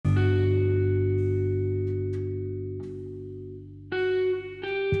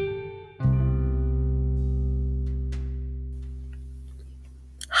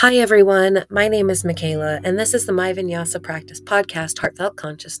Hi, everyone. My name is Michaela, and this is the My Vinyasa Practice podcast, Heartfelt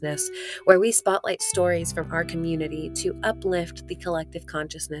Consciousness, where we spotlight stories from our community to uplift the collective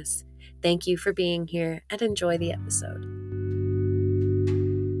consciousness. Thank you for being here and enjoy the episode.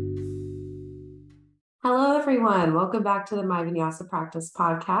 Hello, everyone. Welcome back to the My Vinyasa Practice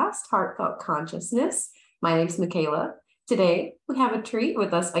podcast, Heartfelt Consciousness. My name is Michaela. Today, we have a treat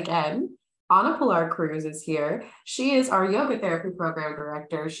with us again. Anna Pilar Cruz is here. She is our yoga therapy program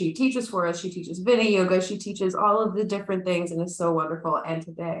director. She teaches for us. She teaches Vinyasa yoga. She teaches all of the different things and is so wonderful. And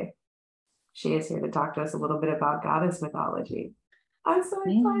today, she is here to talk to us a little bit about goddess mythology. I'm so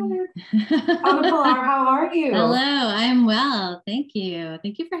excited. Anna Pilar, how are you? Hello, I'm well. Thank you.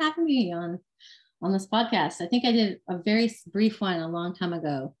 Thank you for having me on this podcast. I think I did a very brief one a long time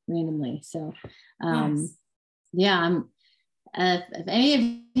ago, randomly. So, Yes. yeah, if any of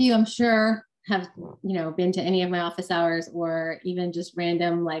you, I'm sure, have been to any of my office hours or even just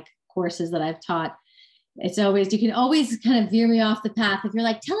random like courses that I've taught, you can always kind of veer me off the path if you're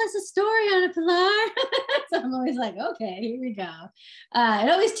like, tell us a story, Anna Pilar. So I'm always like, okay, here we go. It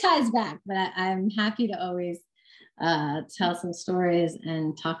always ties back, but I'm happy to always tell some stories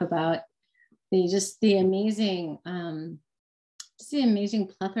and talk about the amazing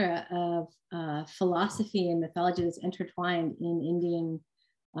plethora of philosophy and mythology that's intertwined in Indian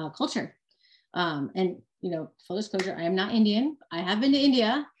culture. And full disclosure, I am not Indian. I have been to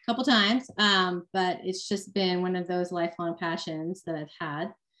India a couple times, but it's just been one of those lifelong passions that I've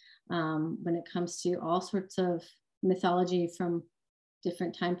had when it comes to all sorts of mythology from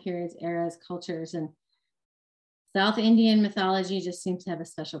different time periods, eras, cultures, and South Indian mythology just seems to have a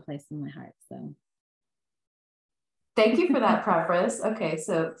special place in my heart. So thank you for that preface. Okay,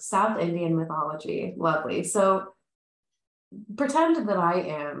 so South Indian mythology, lovely. So pretend that I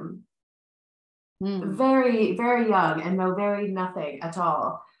am very, very young and know very nothing at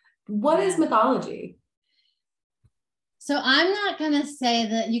all. What is mythology? So I'm not going to say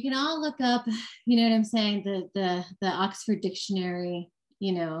that. You can all look up, you know what I'm saying, the Oxford Dictionary,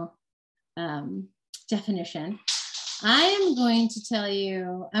 definition. I am going to tell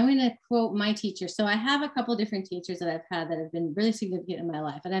you, I'm going to quote my teacher. So I have a couple different teachers that I've had that have been really significant in my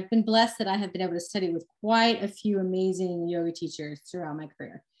life. And I've been blessed that I have been able to study with quite a few amazing yoga teachers throughout my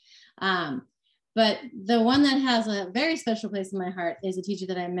career. But the one that has a very special place in my heart is a teacher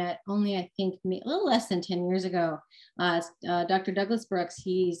that I met only, I think, a little less than 10 years ago. Dr. Douglas Brooks.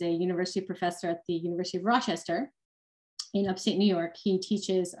 He's a university professor at the University of Rochester in upstate New York. He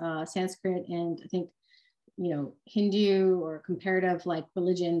teaches Sanskrit and I think, Hindu or comparative like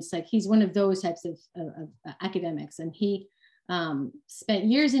religions. Like he's one of those types of academics. And he spent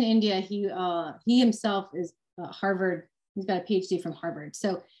years in India. He himself is Harvard. He's got a PhD from Harvard.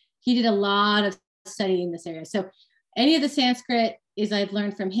 So he did a lot of study in this area. So any of the Sanskrit is I've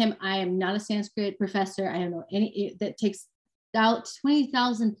learned from him. I am not a Sanskrit professor. I don't know any that takes about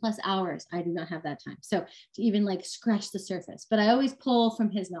 20,000 plus hours. I do not have that time. So to even like scratch the surface, but I always pull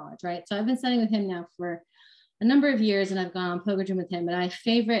from his knowledge, right? So I've been studying with him now for a number of years and I've gone on pilgrimage with him, but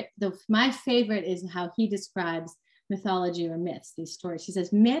my favorite is how he describes mythology or myths, these stories. He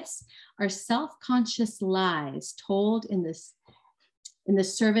says, myths are self-conscious lies told in the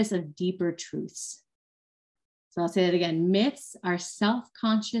service of deeper truths. So I'll say that again. Myths are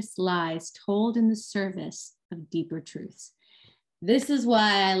self-conscious lies told in the service of deeper truths. This is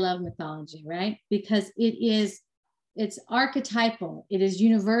why I love mythology, right? Because it's archetypal. It is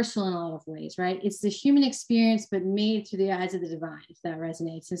universal in a lot of ways, right? It's the human experience, but made through the eyes of the divine, if that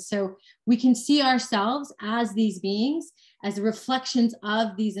resonates. And so we can see ourselves as these beings, as reflections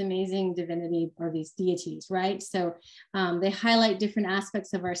of these amazing divinity or these deities, right? So they highlight different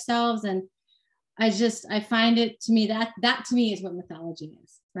aspects of ourselves. And I find it to me that to me is what mythology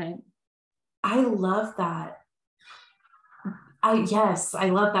is, right? I love that. Yes, I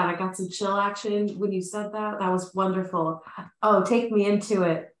love that. I got some chill action when you said that. That was wonderful. Oh, take me into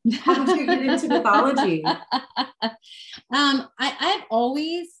it. How did you get into mythology? I've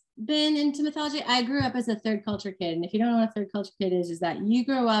always been into mythology. I grew up as a third culture kid. And if you don't know what a third culture kid is that you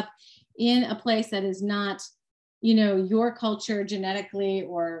grow up in a place that is not, your culture genetically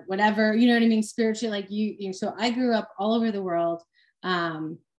or whatever, you know what I mean? Spiritually, like you. So I grew up all over the world.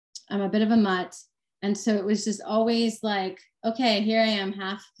 I'm a bit of a mutt. And so it was just always like, okay, here I am,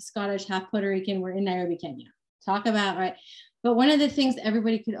 half Scottish, half Puerto Rican. We're in Nairobi, Kenya. Talk about, right? But one of the things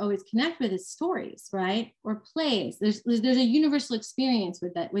everybody could always connect with is stories, right? Or plays. There's a universal experience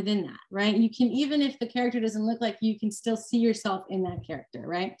within that, right? You can, even if the character doesn't look like you, can still see yourself in that character,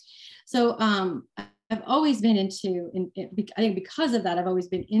 right? So I've always been I think because of that, I've always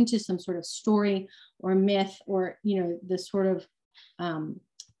been into some sort of story or myth or, the sort of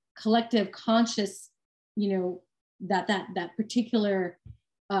collective conscious, that particular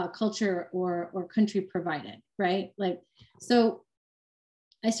culture or country provided, right? Like, so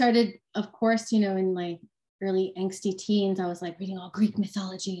I started, of course, in my early angsty teens, I was like reading all Greek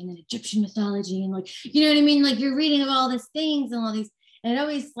mythology and then Egyptian mythology and like, you know what I mean? Like you're reading of all these things and all these, and it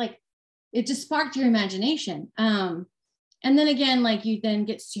always like, it just sparked your imagination. And then again, like you then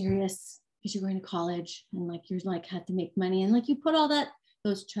get serious because you're going to college and like you're like had to make money and like you put all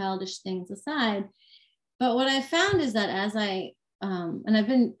those childish things aside. But what I found is that as and I've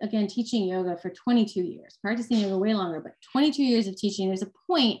been again teaching yoga for 22 years, practicing yoga way longer, but 22 years of teaching, there's a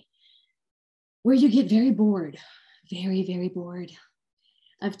point where you get very bored, very, very bored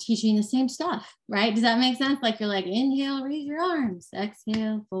of teaching the same stuff, right? Does that make sense? Like you're like, inhale, raise your arms,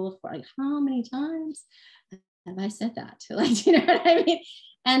 exhale, full of, like how many times have I said that? Like, you know what I mean?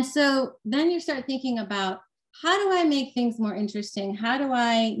 And so then you start thinking about how do I make things more interesting? How do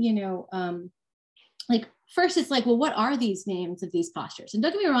I, like first it's like, well, what are these names of these postures? And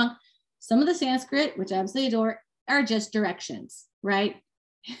don't get me wrong, some of the Sanskrit, which I absolutely adore, are just directions, right?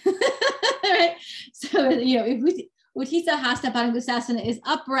 Right? So, if Utthita Hasta Padangusasana is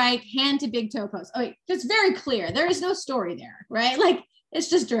upright, hand to big toe pose. Oh, it's very clear. There is no story there, right? Like it's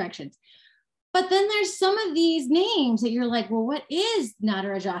just directions. But then there's some of these names that you're like, well, what is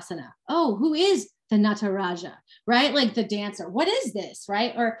Natarajasana? Oh, who is the Nataraja, right? Like the dancer. What is this,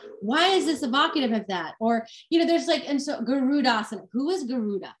 right? Or why is this evocative of that? Or, there's like, and so Garudasana. Who is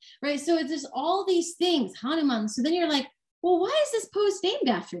Garuda, right? So it's just all these things, Hanuman. So then you're like, well, why is this pose named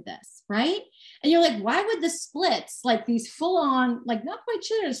after this, right? And you're like, why would the splits, like these full on, like not quite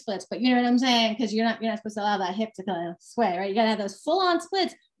shoulder splits, but you know what I'm saying? Because you're not supposed to allow that hip to kind of sway, right? You got to have those full on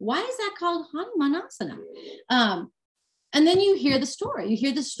splits. Why is that called Hanumanasana? And then you hear the story. You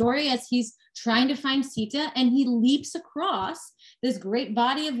hear the story as he's trying to find Sita and he leaps across this great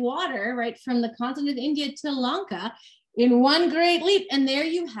body of water, right? From the continent of India to Lanka in one great leap. And there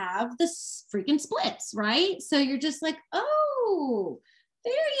you have the freaking splits, right? So you're just like, oh,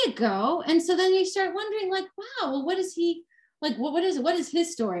 there you go. And so then you start wondering like, wow, well, what is he like? What is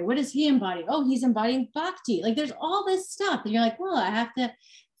his story? What does he embody? Oh, he's embodying bhakti. Like there's all this stuff. And you're like, well, I have to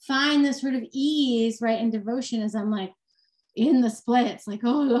find this sort of ease, right? And devotion as I'm like in the splits, like,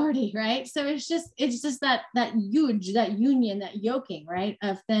 oh Lordy, right? So it's just that union, that yoking, right?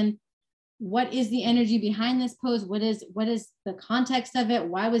 Of then what is the energy behind this pose? What is the context of it?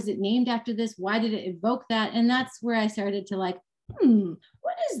 Why was it named after this? Why did it evoke that? And that's where I started to like,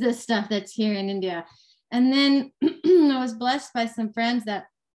 what is this stuff that's here in India? And then I was blessed by some friends that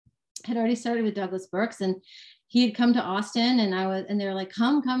had already started with Douglas Burks, and he had come to Austin, and they were like,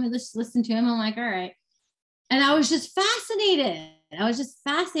 come, let's listen to him. I'm like, all right. And I was just fascinated. I was just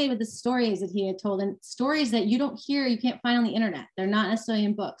fascinated with the stories that he had told, and stories that you don't hear, you can't find on the internet. They're not necessarily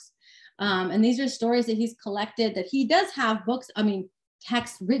in books. And these are stories that he's collected, that he does have books,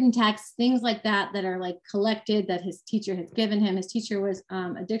 written texts, things like that are like collected that his teacher has given him. His teacher was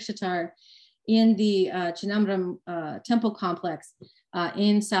a Dikshitar in the Chidambaram temple complex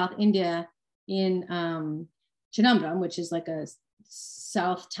in South India, in Chidambaram, which is like a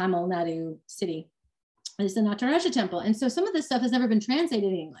South Tamil Nadu city. It's the Nataraja temple. And so some of this stuff has never been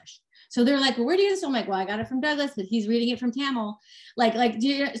translated in English. So they're like, well, where do you get this? I'm like, well, I got it from Douglas, but he's reading it from Tamil.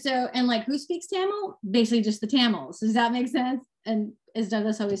 And who speaks Tamil? Basically just the Tamils. Does that make sense? And as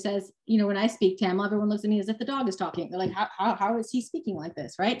Douglas always says, when I speak Tamil, everyone looks at me as if the dog is talking. They're like, how is he speaking like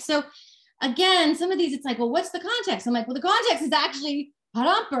this, right? So again, some of these, it's like, well, what's the context? I'm like, well, the context is actually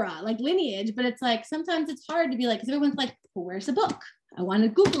parampara, like lineage, but it's like, sometimes it's hard to be like, because everyone's like, well, where's the book? I want a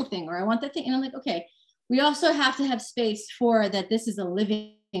Google thing, or I want that thing. And I'm like, okay, we also have to have space for that. This is a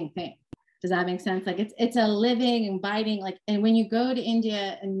living thing. Does that make sense? Like it's a living, abiding, like, and when you go to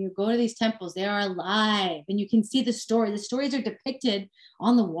India and you go to these temples, they are alive and you can see the story. The stories are depicted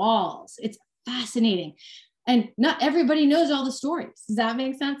on the walls. It's fascinating. And not everybody knows all the stories. Does that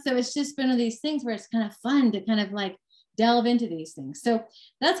make sense? So it's just one of these things where it's kind of fun to kind of like delve into these things. So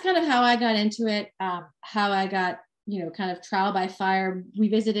that's kind of how I got into it, how I got, kind of trial by fire. We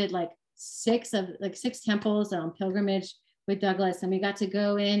visited like six temples on pilgrimage with Douglas, and we got to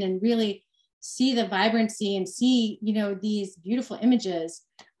go in and really see the vibrancy and see, these beautiful images.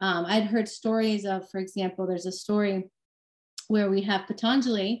 I'd heard stories of, for example, there's a story where we have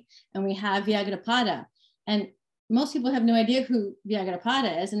Patanjali and we have Vyagarapada, and most people have no idea who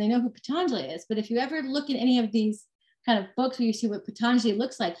Vyagarapada is, and they know who Patanjali is. But if you ever look at any of these kind of books where you see what Patanjali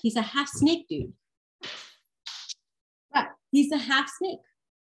looks like, he's a half snake dude. Right, he's a half snake.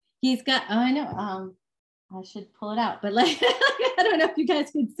 He's got, I know, I should pull it out, but like, I don't know if you guys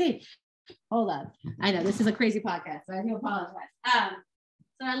can see. Hold on. I know this is a crazy podcast, so I do apologize.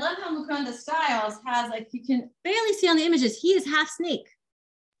 So I love how Mukunda Styles has, like, you can barely see on the images, he is half snake.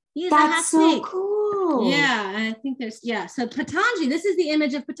 He is a half so snake. Cool. Yeah, and I think there's, so Patanjali, this is the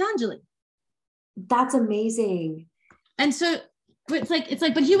image of Patanjali. That's amazing. And so it's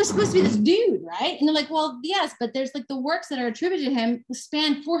like, but he was supposed to be this dude, right? And they're like, well, yes, but there's like the works that are attributed to him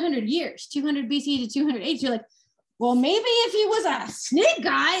span 400 years, 200 BC to 200 AD. You're like, well, maybe if he was a snake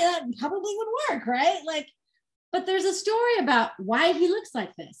guy, that probably would work, right? Like, but there's a story about why he looks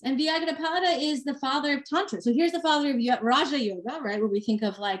like this. And Vyagarapada is the father of Tantra. So here's the father of Raja Yoga, right? Where we think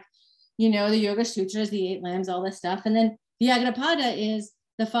of, like, the Yoga Sutras, the 8 limbs, all this stuff. And then Vyagarapada is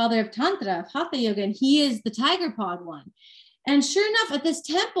the father of Tantra, of Hatha Yoga, and he is the tiger pawed one. And sure enough, at this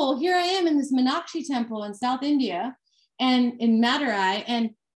temple, here I am in this Meenakshi temple in South India and in Madurai,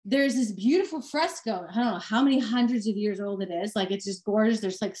 and there's this beautiful fresco. I don't know how many hundreds of years old it is. Like, it's just gorgeous.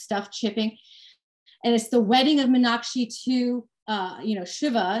 There's like stuff chipping. And it's the wedding of Meenakshi to,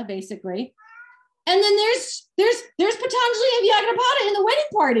 Shiva, basically. And then there's Patanjali and Vyagarapada in the wedding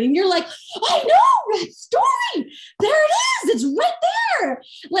party. And you're like, I know that story. There it is. It's right there.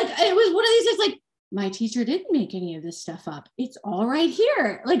 Like, it was one of these, it's like, my teacher didn't make any of this stuff up. It's all right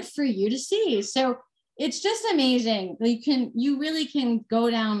here, like, for you to see. So it's just amazing. You really can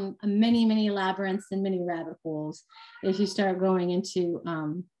go down many, many labyrinths and many rabbit holes if you start going into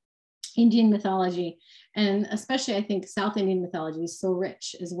Indian mythology. And especially, I think South Indian mythology is so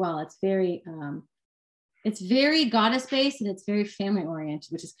rich as well. It's very goddess based and it's very family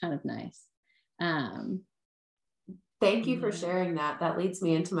oriented, which is kind of nice. Thank you for sharing that. That leads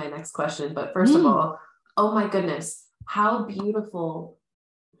me into my next question. But first of all, oh my goodness, how beautiful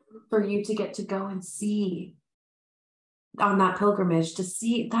for you to get to go and see on that pilgrimage, to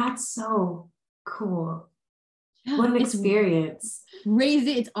see. That's so cool. Yeah, what an experience.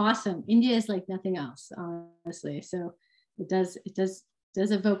 Crazy. It's awesome. India is like nothing else, honestly. So it does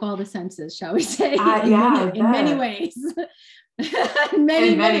evoke all the senses, shall we say, in many ways. in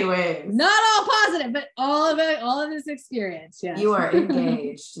many ways. Not all positive, but all of this experience. Yes. You are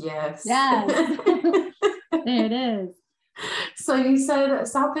engaged. Yes. Yes. There it is. So you said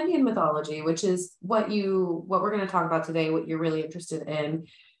South Indian mythology, which is what we're going to talk about today. What you're really interested in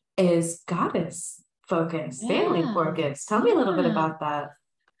is goddess focus, family focus. Tell me a little bit about that.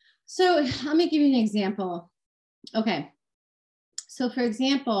 So let me give you an example. Okay. So for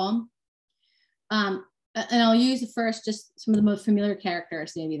example, and I'll use first just some of the most familiar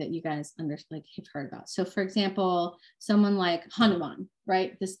characters maybe that you guys have heard about. So for example, someone like Hanuman,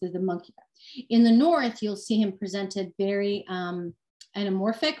 right? This is the monkey. In the north, you'll see him presented very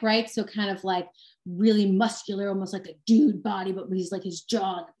anamorphic, right? So kind of like really muscular, almost like a dude body, but he's like his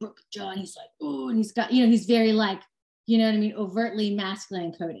jaw, the broken jaw, and he's like, oh, and he's got, he's very like, overtly masculine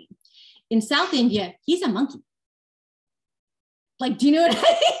and coding. In South India, he's a monkey. Like, do you know what I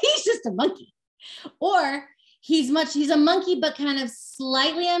mean? He's just a monkey. Or he's a monkey, but kind of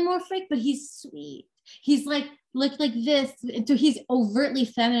slightly amorphic, but he's sweet. He's like this. So he's overtly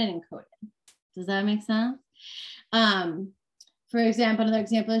feminine and coded. Does that make sense? For example, another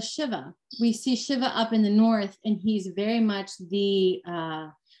example is Shiva. We see Shiva up in the north, and he's very much the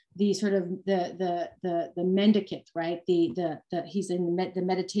sort of the mendicant, right? He's in the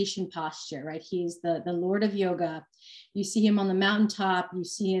meditation posture, right? He's the Lord of Yoga. You see him on the mountaintop. You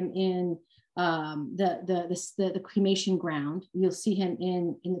see him in the cremation ground. You'll see him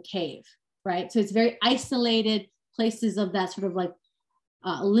in the cave, right? So it's very isolated places of that sort of like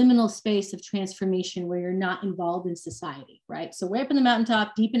liminal space of transformation where you're not involved in society, right? So way up in the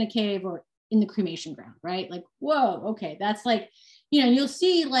mountaintop, deep in a cave, or in the cremation ground, right? Like, whoa, okay, that's like, you'll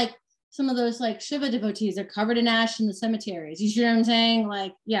see like some of those like Shiva devotees are covered in ash in the cemeteries. You see what I'm saying?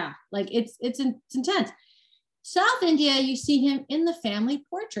 Like, yeah, like it's intense. South India, you see him in the family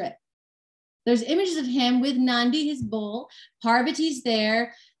portrait. There's images of him with Nandi, his bull. Parvati's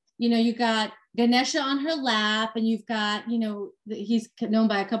there. You got Ganesha on her lap, and you've got, he's known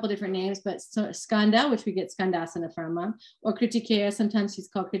by a couple different names, but Skanda, which we get Skandasana from, or Kritikeya, sometimes he's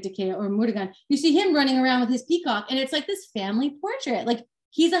called Kritikeya, or Murugan. You see him running around with his peacock, and it's like this family portrait. Like,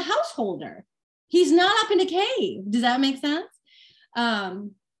 he's a householder. He's not up in a cave. Does that make sense?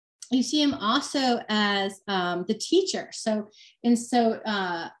 You see him also as the teacher.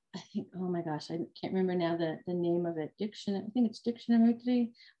 I think, oh my gosh, I can't remember now the name of it. I think it's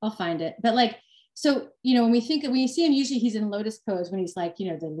Dikshanamurti. I'll find it. But like, so, when you see him, usually he's in lotus pose when he's like,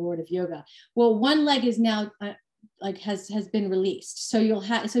 the Lord of Yoga. Well, one leg is now has been released. So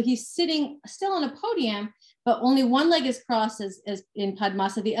so he's sitting still on a podium, but only one leg is crossed as in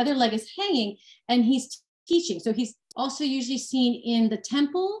Padmasana. The other leg is hanging, and he's teaching. So he's also usually seen in the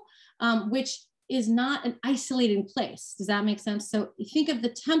temple, which is not an isolated place. Does that make sense? So you think of the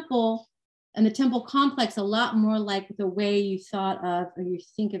temple and the temple complex a lot more like the way you thought of, or you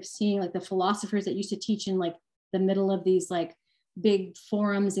think of seeing like the philosophers that used to teach in like the middle of these like big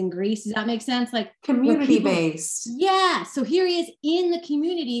forums in Greece. Does that make sense? Like community based. Yeah. So here he is in the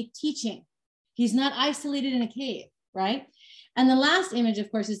community teaching. He's not isolated in a cave, right? And the last image,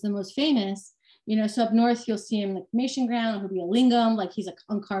 of course, is the most famous. You know, so up north, you'll see him in the cremation ground. He'll be a lingam, like he's an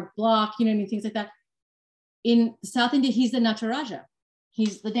uncarved block, you know what I mean? Things like that. In South India, he's the Nataraja.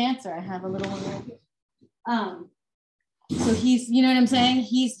 He's the dancer. I have a little one right here. So he's, you know what I'm saying?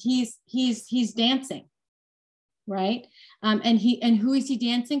 He's dancing, right? And who is he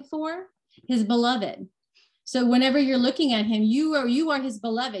dancing for? His beloved. So whenever you're looking at him, you are his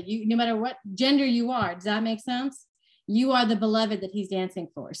beloved. You, no matter what gender you are. Does that make sense? You are the beloved that he's dancing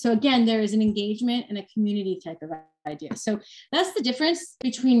for. So again, there is an engagement and a community type of idea. So that's the difference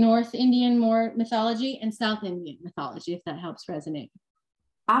between North Indian more mythology and South Indian mythology, if that helps resonate.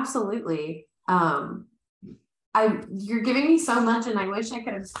 Absolutely. You're giving me so much, and I wish I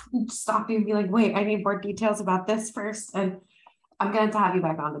could have stopped you and be like, wait, I need more details about this first. And I'm going to have you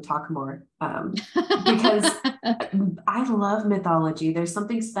back on to talk more because I love mythology. There's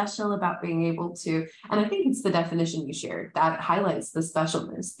something special about being able to, and I think it's the definition you shared that highlights the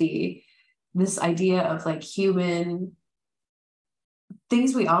specialness, this idea of like human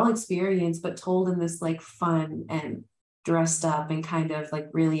things we all experience, but told in this like fun and dressed up and kind of like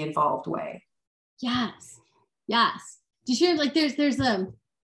really involved way. Yes. Yes. Do you hear like there's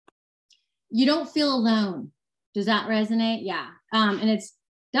you don't feel alone. Does that resonate? Yeah. And it's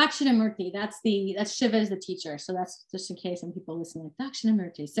Dakshinamurti. That's Shiva is the teacher. So that's just in case some people listen like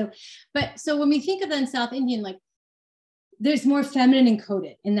Dakshinamurti. So when we think of that in South Indian, like there's more feminine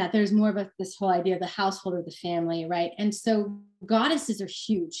encoded in that there's more of this whole idea of the household or the family, right? And so goddesses are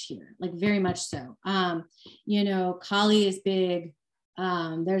huge here, like very much so. You know, Kali is big.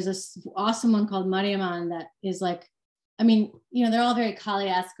 There's this awesome one called Mariamman that is like, I mean, you know, they're all very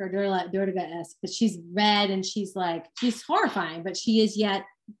Kali-esque or Durga-esque, but she's red and she's horrifying, but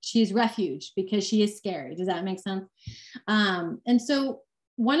she's refuge because she is scary. Does that make sense? And so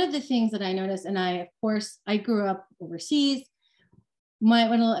one of the things that I noticed, and I grew up overseas.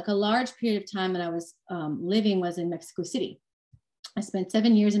 A large period of time that I was living was in Mexico City. I spent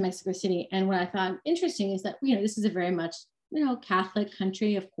 7 years in Mexico City. And what I found interesting is that, you know, this is a very much, you know, Catholic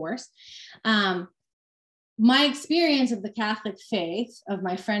country, of course. My experience of the Catholic faith, of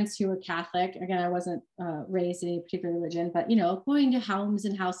my friends who were Catholic, again, I wasn't raised in any particular religion, but, you know, going to homes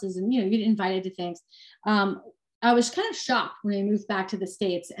and houses and, you know, you get invited to things. I was kind of shocked when I moved back to the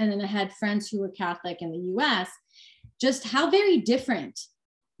States. And then I had friends who were Catholic in the US, just how very different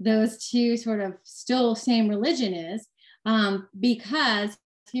those two sort of still same religion is. Because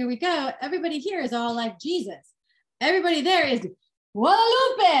here we go, everybody here is all like Jesus. Everybody there is,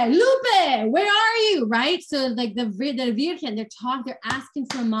 Guadalupe, Lupe, where are you? Right? So like the Virgin, they're asking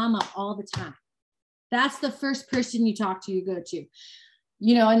for mama all the time. That's the first person you talk to, you go to.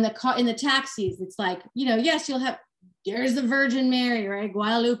 You know, in the taxis, it's like, you know, yes, there's the Virgin Mary, right?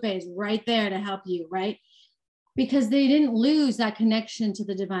 Guadalupe is right there to help you, right? Because they didn't lose that connection to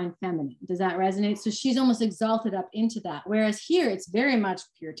the divine feminine. Does that resonate? So she's almost exalted up into that. Whereas here, it's very much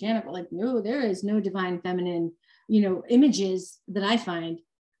puritanical. Like, no, there is no divine feminine, you know, images that I find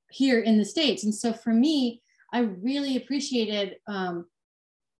here in the States. And so for me, I really appreciated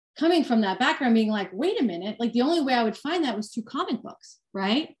coming from that background, being like, wait a minute, like the only way I would find that was through comic books,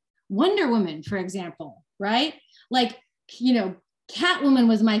 right? Wonder Woman, for example, right? Like, you know, Catwoman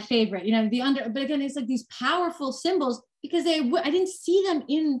was my favorite, you know, but again, it's like these powerful symbols because I didn't see them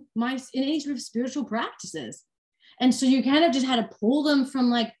in any sort of spiritual practices. And so you kind of just had to pull them from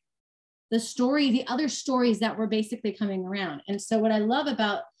like the other stories that were basically coming around. And so what I love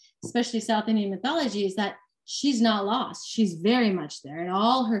about, especially South Indian mythology, is that she's not lost. She's very much there in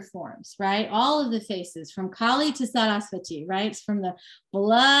all her forms, right? All of the faces from Kali to Saraswati, right? It's from the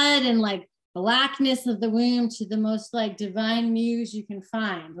blood and like blackness of the womb to the most like divine muse you can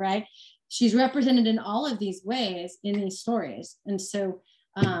find, right? She's represented in all of these ways in these stories. And so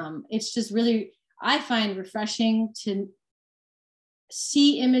it's just really, I find refreshing to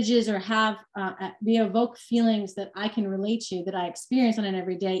see images or have evoke feelings that I can relate to, that I experience on an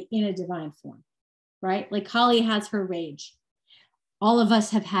everyday in a divine form, right? Like Kali has her rage. All of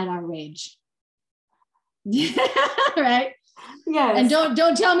us have had our rage. Right? Yes. And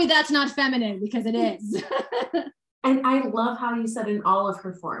don't tell me that's not feminine, because it is. And I love how you said in all of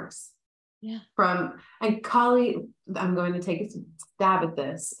her forms. Yeah. And Kali, I'm going to take a stab at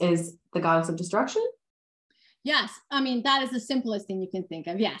this, is the goddess of destruction. Yes. I mean, that is the simplest thing you can think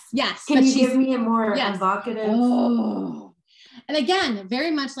of. Yes. Yes. Can you give me a more evocative? Oh. And again, very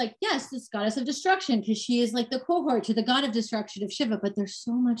much like, yes, this goddess of destruction, because she is like the cohort to the god of destruction of Shiva, but there's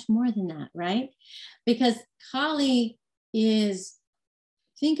so much more than that, right? Because Kali is,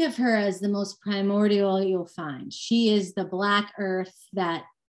 think of her as the most primordial you'll find. She is the black earth that,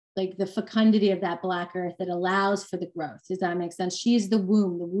 like the fecundity of that black earth that allows for the growth. Does that make sense? She is the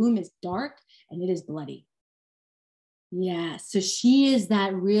womb. The womb is dark and it is bloody. Yeah, so she is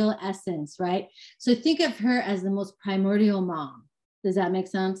that real essence, right? So think of her as the most primordial mom. Does that make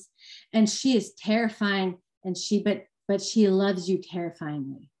sense? And she is terrifying, and but she loves you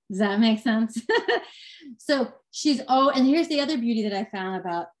terrifyingly. Does that make sense? So she's, and here's the other beauty that I found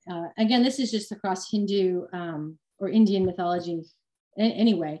about, again, this is just across Hindu or Indian mythology.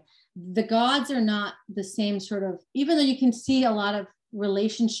 Anyway, the gods are not the same sort of, even though you can see a lot of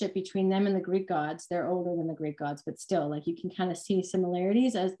relationship between them and the Greek gods, they're older than the Greek gods, but still, like, you can kind of see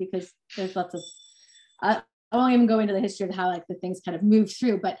similarities, as because there's lots of, I won't even go into the history of how like the things kind of move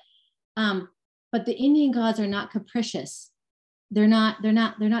through, but the Indian gods are not capricious. They're not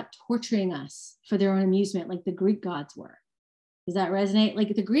torturing us for their own amusement like the Greek gods were. Does that resonate?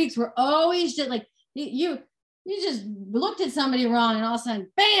 Like the Greeks were always just like, you just looked at somebody wrong and all of a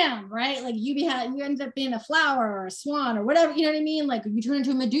sudden, bam, right? Like you ended up being a flower or a swan or whatever, you know what I mean? Like you turn into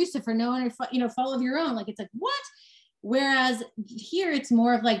a Medusa for no fault of your own. Like, it's like, what? Whereas here it's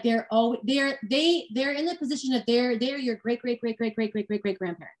more of like, they're in the position that they're your great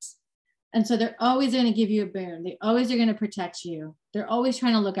grandparents. And so they're always going to give you a boon. They always are going to protect you. They're always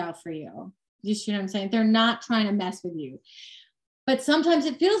trying to look out for you. You see what I'm saying? They're not trying to mess with you. But sometimes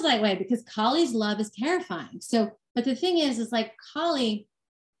it feels that way because Kali's love is terrifying. So, but the thing is like Kali,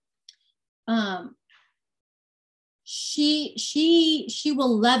 she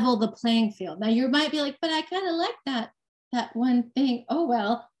will level the playing field. Now you might be like, but I kind of like that one thing. Oh,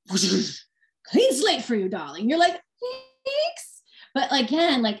 well, clean slate for you, darling. You're like, thanks. But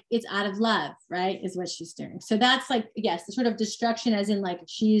again, like it's out of love, right? Is what she's doing. So that's like, yes, the sort of destruction as in like,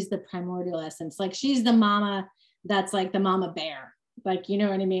 she's the primordial essence. Like she's the mama, that's like the mama bear. Like, you know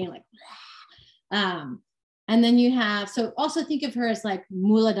what I mean? Like, and then you have, so also think of her as like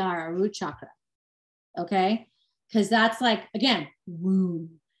Muladhara, root chakra. Okay. Cause that's like, again,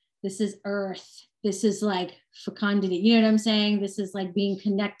 womb. This is earth. This is like fecundity. You know what I'm saying? This is like being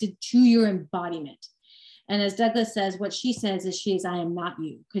connected to your embodiment. And as Douglas says, what she says is I am not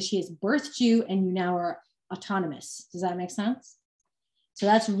you, because she has birthed you and you now are autonomous. Does that make sense? So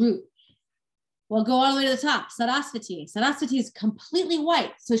that's root. Well, go all the way to the top, Saraswati. Saraswati is completely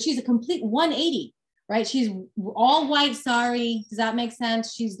white. So she's a complete 180, right? She's all white, sorry. Does that make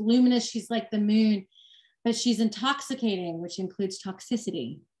sense? She's luminous. She's like the moon, but she's intoxicating, which includes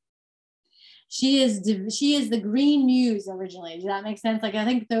toxicity. She is the green muse originally. Does that make sense? Like I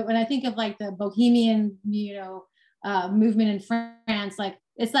think when I think of like the Bohemian, movement in France, like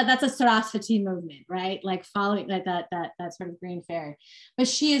that's a Saraswati movement, right? Like following like that sort of green fairy. But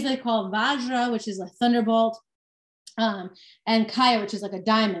she is like called Vajra, which is a thunderbolt, and Kaya, which is like a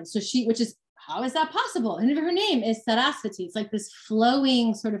diamond. So how is that possible? And her name is Saraswati. It's like this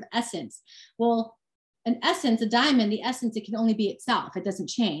flowing sort of essence. Well, an essence, a diamond, the essence, it can only be itself. It doesn't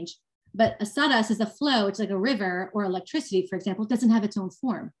change. But a saras is a flow. It's like a river or electricity, for example. It doesn't have its own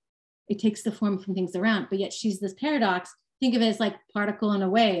form. It takes the form from things around. But yet she's this paradox. Think of it as like particle and a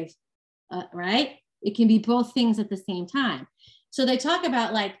wave, right? It can be both things at the same time. So they talk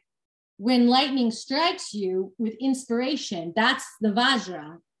about like when lightning strikes you with inspiration, that's the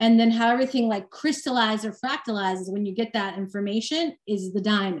Vajra. And then how everything like crystallizes or fractalizes when you get that information is the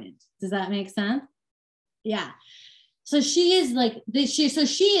diamond. Does that make sense? Yeah. So she is like she's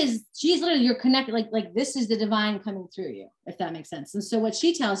literally, you're connected, like this is the divine coming through you, if that makes sense. And so what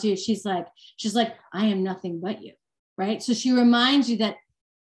she tells you, she's like, I am nothing but you, right? So she reminds you that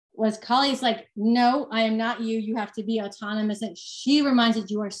was Kali's like, no, I am not you. You have to be autonomous. And she reminds that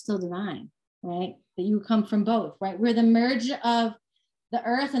you are still divine, right? That you come from both, right? We're the merge of the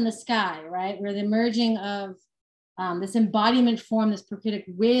earth and the sky, right? We're the merging of this embodiment form, this Prakritic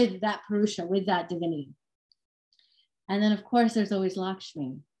with that Purusha, with that divinity. And then, of course, there's always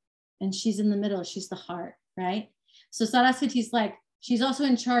Lakshmi. And she's in the middle. She's the heart, right? So Saraswati's like, she's also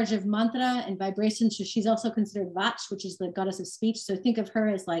in charge of mantra and vibration. So she's also considered Vach, which is the goddess of speech. So think of her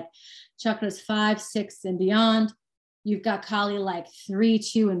as like chakras 5, 6, and beyond. You've got Kali like 3,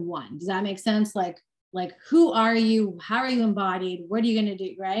 2, and 1. Does that make sense? Like who are you? How are you embodied? What are you going to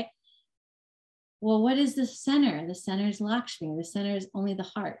do, right? Well, what is the center? The center is Lakshmi. The center is only the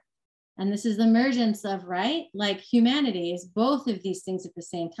heart. And this is the emergence of, right? Like humanity is both of these things at the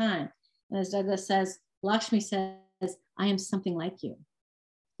same time. And as Douglas says, Lakshmi says, I am something like you,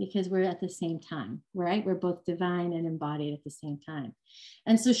 because we're at the same time, right? We're both divine and embodied at the same time.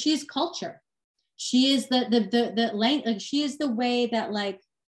 And so she's culture. She is the length, like she is the way that like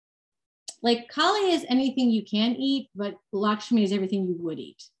Kali is anything you can eat, but Lakshmi is everything you would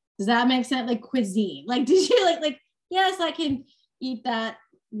eat. Does that make sense? Like cuisine. Like, did you like, yes, I can eat that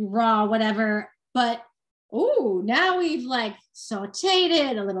raw, whatever, but oh, now we've like sauteed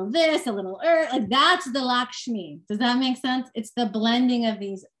it, a little this, a little like that's the Lakshmi. Does that make sense? It's the blending of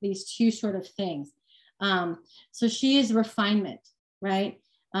these two sort of things. So she is refinement, right?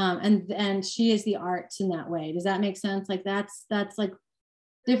 And she is the arts in that way. Does that make sense? Like that's like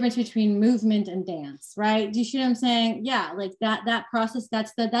difference between movement and dance, right? Do you see what I'm saying? Yeah, like that process,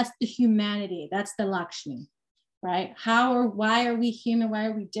 that's the humanity, that's the Lakshmi, right? How or why are we human? Why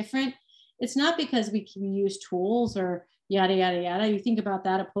are we different? It's not because we use tools or yada, yada, yada. You think about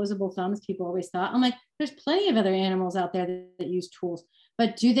that, opposable thumbs, people always thought. I'm like, there's plenty of other animals out there that use tools,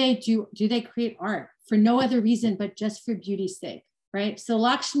 but do they create art for no other reason, but just for beauty's sake, right? So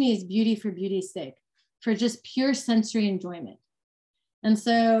Lakshmi is beauty for beauty's sake, for just pure sensory enjoyment. And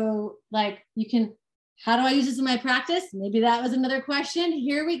so like you can, how do I use this in my practice? Maybe that was another question.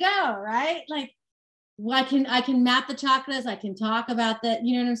 Here we go, right? Like, I can map the chakras. I can talk about that.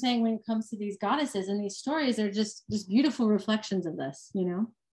 You know what I'm saying? When it comes to these goddesses and these stories, they're just beautiful reflections of this, you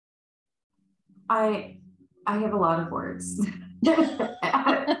know? I have a lot of words,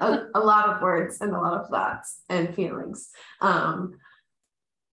 a lot of words and a lot of thoughts and feelings. I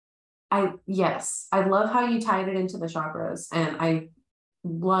love how you tied it into the chakras, and I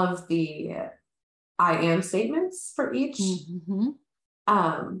love the I am statements for each. Mm-hmm.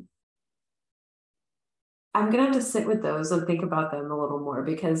 I'm gonna have to sit with those and think about them a little more,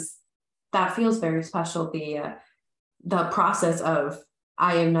 because that feels very special. The process of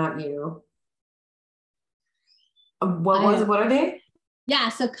I am not you. What are they? Yeah,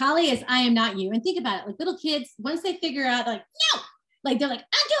 so Kali is I am not you. And think about it, like little kids, once they figure out like, no, like they're like,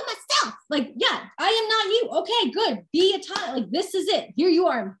 I'm doing myself. Like, yeah, I am not you. Okay, good. Be a child. Like, this is it. Here you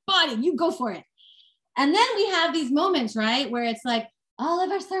are, embodied. You go for it. And then we have these moments, right, where it's like, all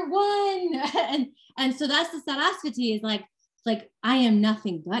of us are one. and so that's the Saraswati is like I am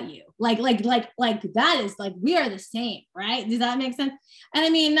nothing but you. Like that is like, we are the same, right? Does that make sense? And I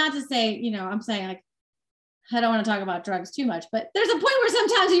mean, not to say, you know, I'm saying like, I don't want to talk about drugs too much, but there's a point where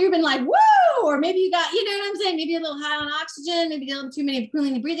sometimes you've been like, woo, or maybe you got, you know what I'm saying? Maybe a little high on oxygen, maybe a little too many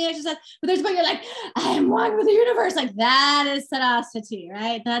Kundalini breathing exercise, but there's a point you're like, I am one with the universe. Like that is Saraswati,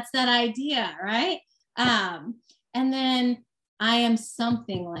 right? That's that idea, right? And then I am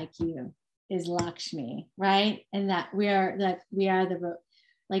something like you is Lakshmi, right? And that we are the,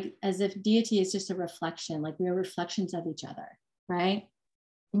 like, as if deity is just a reflection, like we are reflections of each other, right?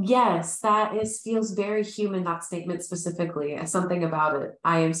 Yes, feels very human, that statement specifically, something about it.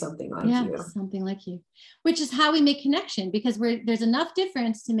 I am something like you. Something like you, which is how we make connection, because there's enough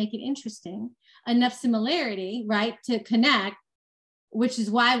difference to make it interesting, enough similarity, right, to connect, which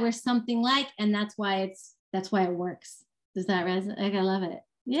is why we're something like, and that's why it works. Does that resonate? Like, I love it.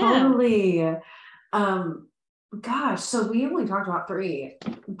 Yeah. Totally. Gosh, so we only talked about 3,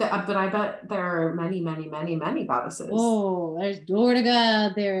 but I bet there are many, many, many, many goddesses. Oh, there's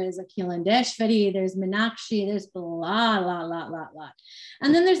Durga, there is Akhilandeshwari, there's Meenakshi, there's lot.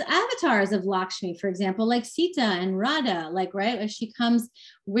 And then there's avatars of Lakshmi, for example, like Sita and Radha, like, right, as she comes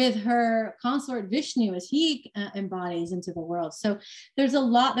with her consort Vishnu as he embodies into the world. So there's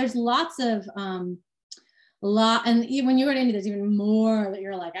lots of and even when you go into, there's even more that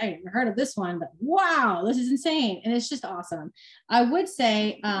you're like, I haven't heard of this one, but wow, this is insane. And it's just awesome. I would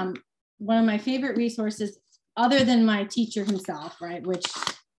say one of my favorite resources, other than my teacher himself, right, which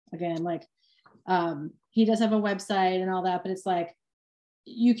again, like he does have a website and all that, but it's like,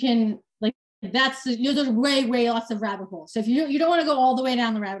 you can, like, that's, you know, there's way lots of rabbit holes. So if you don't want to go all the way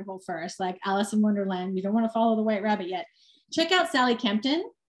down the rabbit hole first, like Alice in Wonderland, you don't want to follow the white rabbit yet, check out Sally Kempton.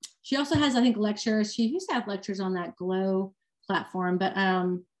 She also has, I think, lectures. She used to have lectures on that Glow platform, but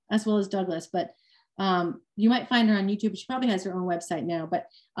as well as Douglas. But you might find her on YouTube. She probably has her own website now. But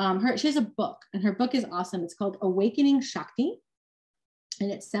she has a book, and her book is awesome. It's called Awakening Shakti,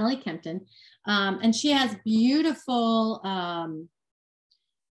 and it's Sally Kempton. And she has beautiful,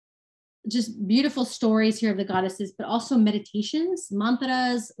 just beautiful stories here of the goddesses, but also meditations,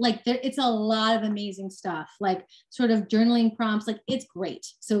 mantras, like it's a lot of amazing stuff, like sort of journaling prompts, like it's great.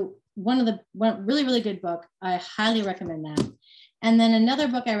 So one really, really good book. I highly recommend that. And then another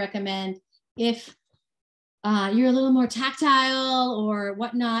book I recommend, if you're a little more tactile or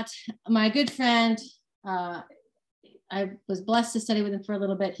whatnot, my good friend, I was blessed to study with him for a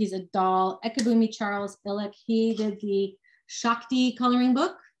little bit. He's a doll, Ekabumi Charles Illick. He did the Shakti coloring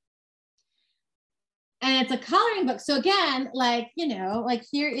book. And it's a coloring book. So again, like, you know, like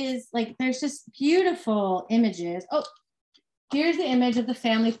here is like, there's just beautiful images. Oh, here's the image of the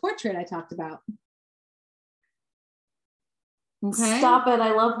family portrait I talked about. Okay. Stop it.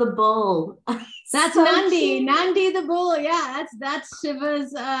 I love the bull. That's so Nandi, cute. Nandi the bull. Yeah, that's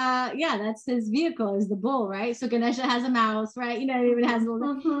Shiva's, that's his vehicle is the bull, right? So Ganesha has a mouse, right? You know, it even has a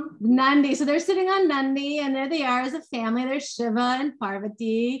little Nandi. So they're sitting on Nandi and there they are as a family. There's Shiva and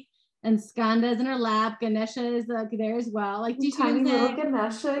Parvati and Skanda is in her lap. Ganesha is there as well. Like, do you tiny little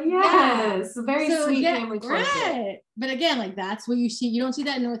Ganesha. Yes. Yeah. Very so sweet family portrait. Right. But again, like that's what you see. You don't see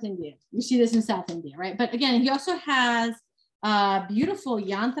that in North India. You see this in South India, right? But again, he also has beautiful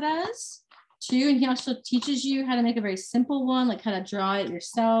yantras too, and he also teaches you how to make a very simple one, like how to draw it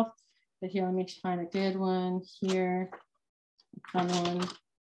yourself. But here, let me find a good one here, a fun one.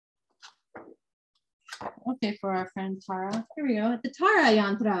 Okay, for our friend Tara, here we go, the Tara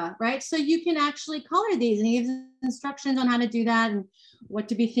yantra, right? So you can actually color these, and he gives instructions on how to do that and what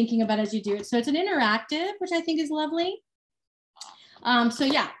to be thinking about as you do it. So it's an interactive, which I think is lovely. So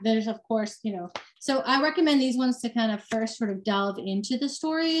yeah, there's of course, you know, so I recommend these ones to kind of first sort of delve into the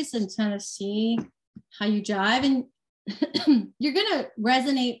stories and kind of see how you jive, and you're going to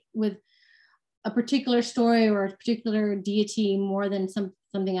resonate with a particular story or a particular deity more than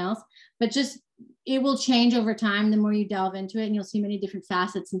something else, but just it will change over time the more you delve into it, and you'll see many different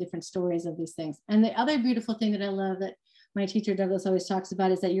facets and different stories of these things. And the other beautiful thing that I love that my teacher Douglas always talks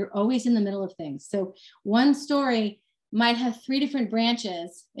about is that you're always in the middle of things. So one story might have 3 different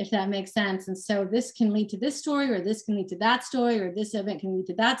branches, if that makes sense. And so this can lead to this story, or this can lead to that story, or this event can lead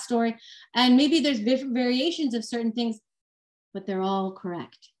to that story. And maybe there's different variations of certain things, but they're all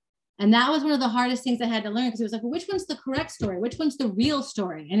correct. And that was one of the hardest things I had to learn, because it was like, well, which one's the correct story? Which one's the real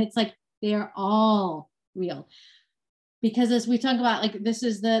story? And it's like, they are all real. Because as we talk about, like, this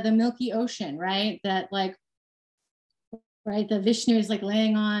is the Milky Ocean, right? That like, right, the Vishnu is like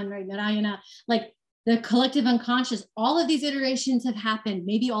laying on, right, Narayana, like, the collective unconscious, all of these iterations have happened,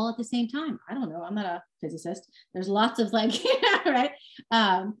 maybe all at the same time. I don't know. I'm not a physicist. There's lots of like, right?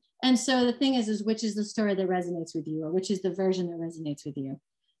 And so the thing is which is the story that resonates with you, or which is the version that resonates with you?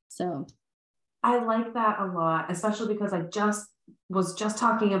 So I like that a lot, especially because I was just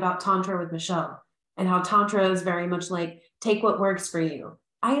talking about Tantra with Michelle, and how Tantra is very much like, take what works for you.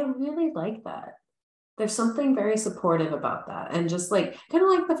 I really like that. There's something very supportive about that. And just like, kind of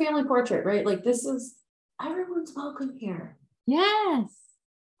like the family portrait, right? Like, this is, everyone's welcome here. yes.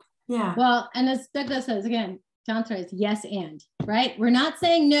 Yeah. Well, and as Douglas says, again, Tantra is yes and, right? We're not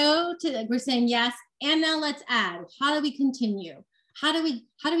saying no to, we're saying yes, and now let's add. How do we continue? How do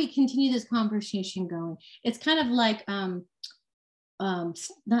we continue this conversation going? It's kind of like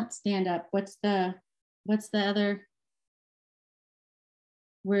not stand up. What's the other,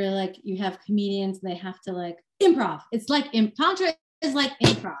 where like you have comedians and they have to like improv. It's like Tantra is like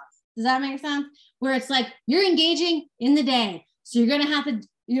improv. Does that make sense? Where it's like you're engaging in the day, so you're gonna have to,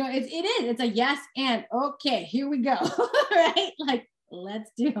 you know, it's a yes and okay, here we go. Right? Like,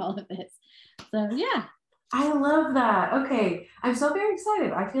 let's do all of this. So yeah. I love that. Okay, I'm so very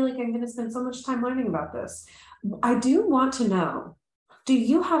excited. I feel like I'm going to spend so much time learning about this. I do want to know, do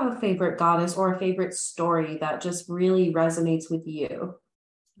you have a favorite goddess or a favorite story that just really resonates with you?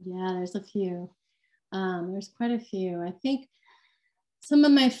 Yeah, there's a few. There's quite a few. I think some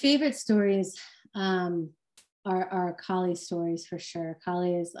of my favorite stories are Kali stories for sure.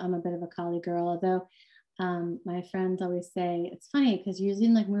 I'm a bit of a Kali girl, although my friends always say, it's funny because you're usually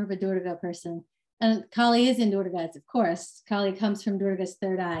like more of a Durga person. And Kali is in Durga's, of course. Kali comes from Durga's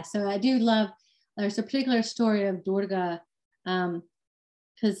third eye. So I do love, there's a particular story of Durga,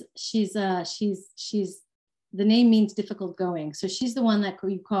 because she's the name means difficult going. So she's the one that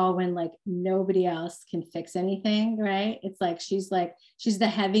you call when like nobody else can fix anything, right? It's like she's the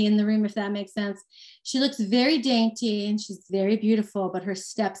heavy in the room, if that makes sense. She looks very dainty and she's very beautiful, but her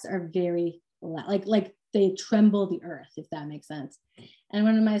steps are very like they tremble the earth, if that makes sense. And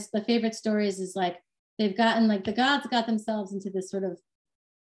one of my favorite stories is like they've gotten, like, the gods got themselves into this sort of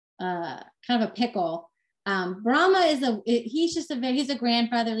kind of a pickle. Brahma he's a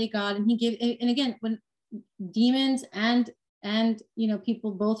grandfatherly god, and and again, when demons and you know,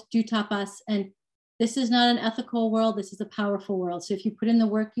 people both do tapas, and this is not an ethical world, this is a powerful world. So if you put in the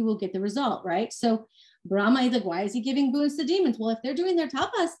work, you will get the result, right? So Brahma is like, why is he giving boons to demons? Well, if they're doing their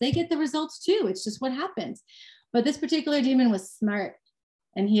tapas, they get the results too. It's just what happens. But this particular demon was smart,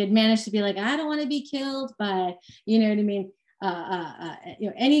 and he had managed to be like, I don't want to be killed by, you know what I mean,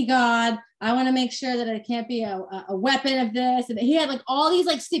 any god. I want to make sure that it can't be a weapon of this. And he had like all these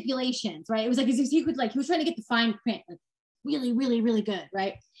like stipulations, right? It was like as if he could like, he was trying to get the fine print, like really, really, really good,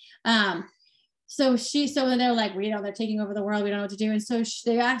 right? So they're like, they're taking over the world. We don't know what to do. And so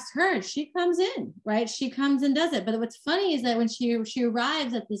they asked her, she comes in, right? She comes and does it. But what's funny is that when she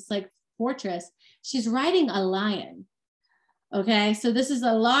arrives at this like fortress, she's riding a lion. Okay. So this is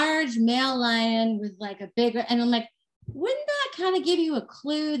a large male lion with like a bigger, and I'm like, wouldn't that kind of give you a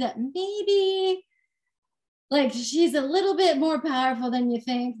clue that maybe like she's a little bit more powerful than you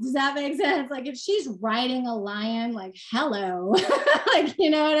think? Does that make sense? Like if she's riding a lion, like hello, like, you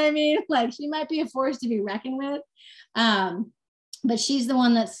know what I mean? Like she might be a force to be reckoned with. But she's the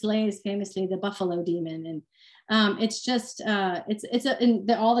one that slays famously the buffalo demon. And it's just, all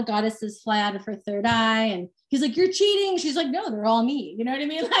the goddesses fly out of her third eye, and he's like, you're cheating. She's like, no, they're all me. You know what I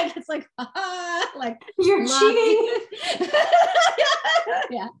mean? Like, it's like, like you're cheating.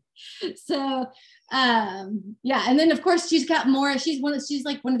 Yeah. So, yeah. And then of course she's got more, she's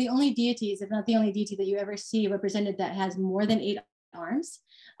like one of the only deities, if not the only deity that you ever see represented that has more than 8 arms,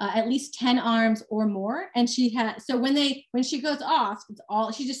 at least 10 arms or more. And she had, so when she goes off,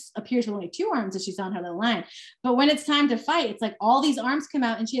 she just appears with only 2 arms as she's on her little line. But when it's time to fight, it's like all these arms come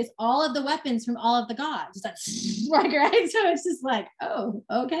out and she has all of the weapons from all of the gods. It's like, right? So it's just like, oh,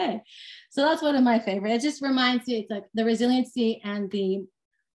 okay. So that's one of my favorites. It just reminds me, it's like the resiliency and the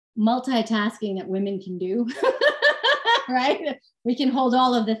multitasking that women can do, right? We can hold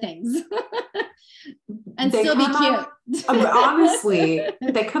all of the things and still be cute. Honestly,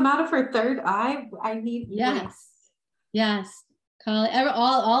 they come out of her third eye. I need, yes.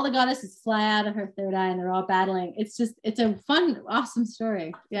 All the goddesses fly out of her third eye and they're all battling. It's a fun, awesome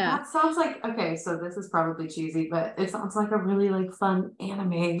story. Yeah. That sounds like, okay, so this is probably cheesy, but it sounds like a really like fun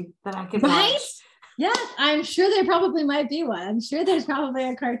anime that I could watch. Yes, I'm sure there probably might be one. I'm sure there's probably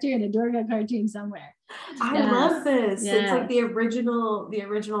a Durga cartoon somewhere. I love this. Yes. It's like the original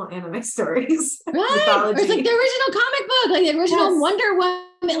anime stories. Right. Or it's like the original comic book, like the original Wonder Woman.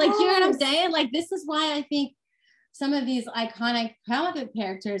 Like, you know what I'm saying? Like, this is why I think some of these iconic comic book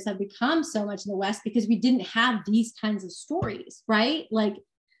characters have become so much in the West, because we didn't have these kinds of stories, right? Like,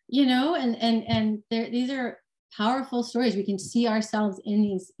 you know, and these are powerful stories. We can see ourselves in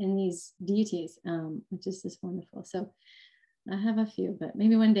these deities, which is just wonderful. So I have a few, but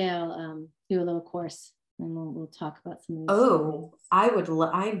maybe one day I'll do a little course and we'll talk about some of these. Oh, stories.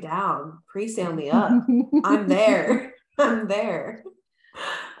 I'm down. Pre-sale me up. I'm there.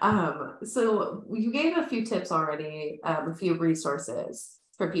 So you gave a few tips already, a few resources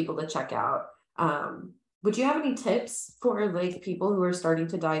for people to check out. Would you have any tips for like people who are starting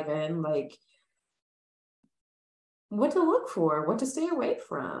to dive in, like what to look for, what to stay away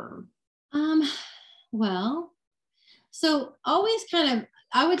from? Well, so always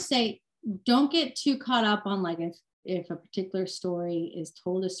I would say, don't get too caught up on like if a particular story is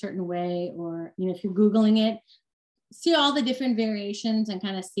told a certain way, or, you know, if you're Googling it, see all the different variations and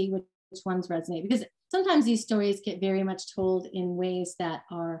kind of see which ones resonate, because sometimes these stories get very much told in ways that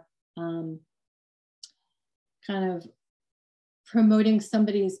are kind of promoting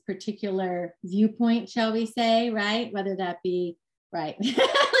somebody's particular viewpoint, shall we say, right? Whether that be, right.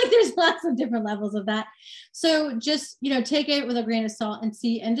 Like there's lots of different levels of that. So just, you know, take it with a grain of salt and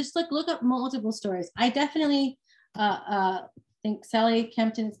see, and just look up multiple stories. I definitely think Sally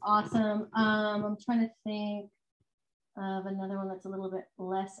Kempton is awesome. I'm trying to think of another one that's a little bit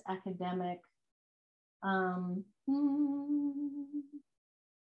less academic. I mean,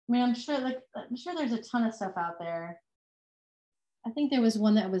 I'm sure there's a ton of stuff out there. I think there was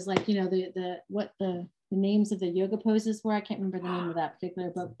one that was like, you know, the names of the yoga poses were. I can't remember the name of that particular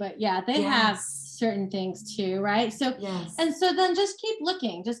book, but yeah, they have certain things too, right? So, and so then just keep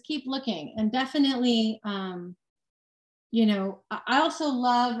looking, and definitely, you know, I also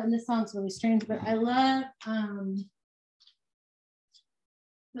love, and this sounds really strange, but I love,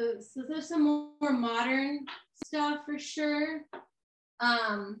 so there's some more modern stuff for sure.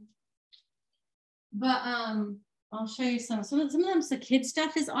 I'll show you some of them. The kid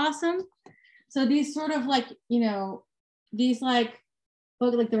stuff is awesome. So these sort of like, you know, these like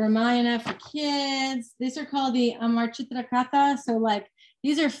book, like the Ramayana for kids, these are called the Amar Chitra Katha. So like,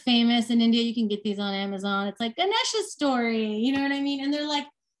 these are famous in India. You can get these on Amazon. It's like Ganesha's story, you know what I mean? And they're like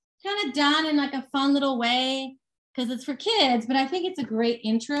kind of done in like a fun little way because it's for kids, but I think it's a great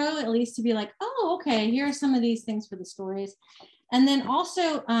intro, at least to be like, oh, okay, here are some of these things for the stories. And then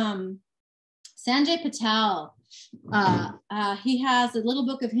also Sanjay Patel, he has a little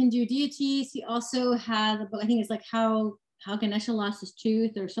book of Hindu deities. He also has a book, I think it's like How how Ganesha lost his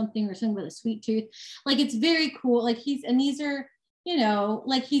tooth or something about a sweet tooth. Like, it's very cool. Like these are,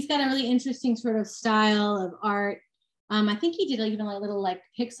 like he's got a really interesting sort of style of art. I think he did like even like a little like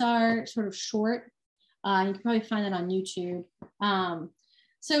Pixar sort of short. You can probably find that on YouTube.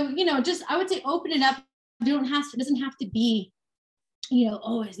 So, just, I would say open it up. It doesn't have to be,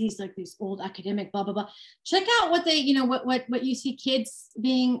 is these like these old academic, blah, blah, blah. Check out what they, what you see kids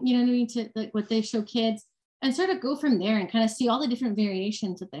being, to like what they show kids, and sort of go from there and kind of see all the different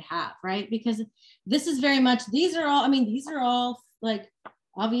variations that they have, right? Because this is very much, these are all like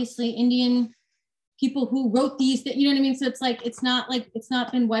obviously Indian people who wrote these, that, So it's like, it's not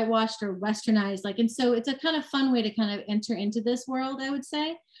been whitewashed or westernized, like, and so it's a kind of fun way to kind of enter into this world, I would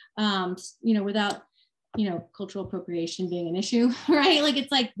say, without, cultural appropriation being an issue, right? Like,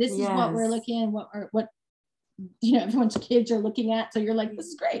 it's like, this is what we're looking at, what everyone's kids are looking at. So you're like, this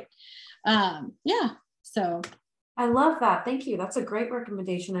is great. So I love that. Thank you. That's a great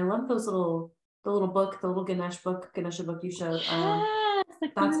recommendation. I love those the little Ganesha book you showed.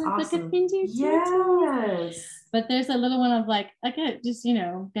 That's awesome. Yes. But there's a little one of like just,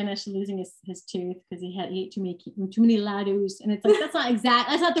 Ganesha losing his tooth because he ate too many laddus. And it's like,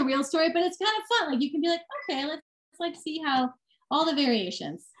 that's not the real story, but it's kind of fun. Like, you can be like, okay, let's like see how all the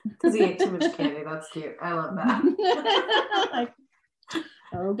variations. Because he ate too much candy. That's cute. I love that. Like,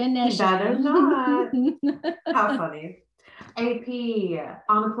 oh, Ganesha. Better not. How funny. AP,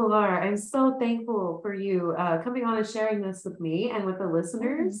 Ana Pilar, I'm so thankful for you coming on and sharing this with me and with the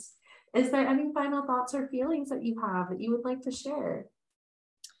listeners. Is there any final thoughts or feelings that you have that you would like to share?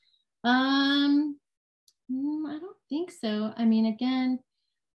 I don't think so. I mean, again,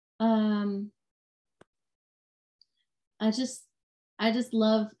 I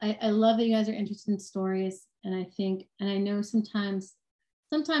love that you guys are interested in stories. And I know sometimes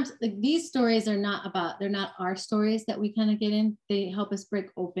like these stories they're not our stories that we kind of get in. They help us break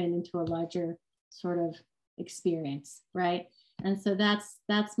open into a larger sort of experience, right? And so that's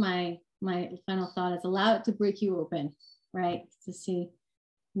my final thought, is allow it to break you open, right? To see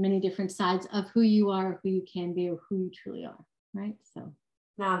many different sides of who you are, who you can be, or who you truly are, right? So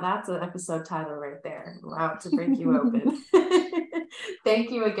now that's an episode title right there. Allow it to break you open.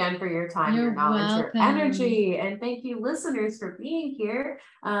 Thank you again for your time, your knowledge, your energy, and thank you listeners for being here.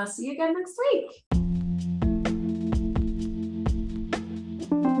 See you again next week.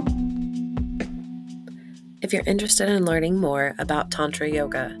 If you're interested in learning more about Tantra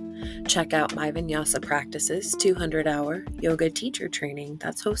Yoga, check out My Vinyasa Practices 200-hour yoga teacher training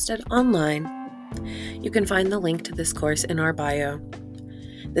that's hosted online. You can find the link to this course in our bio.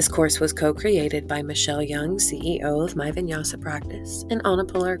 This course was co-created by Michelle Young, CEO of My Vinyasa Practice, and Ana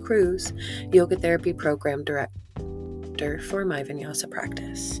Pilar Cruz, Yoga Therapy Program Director for My Vinyasa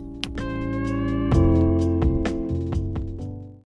Practice.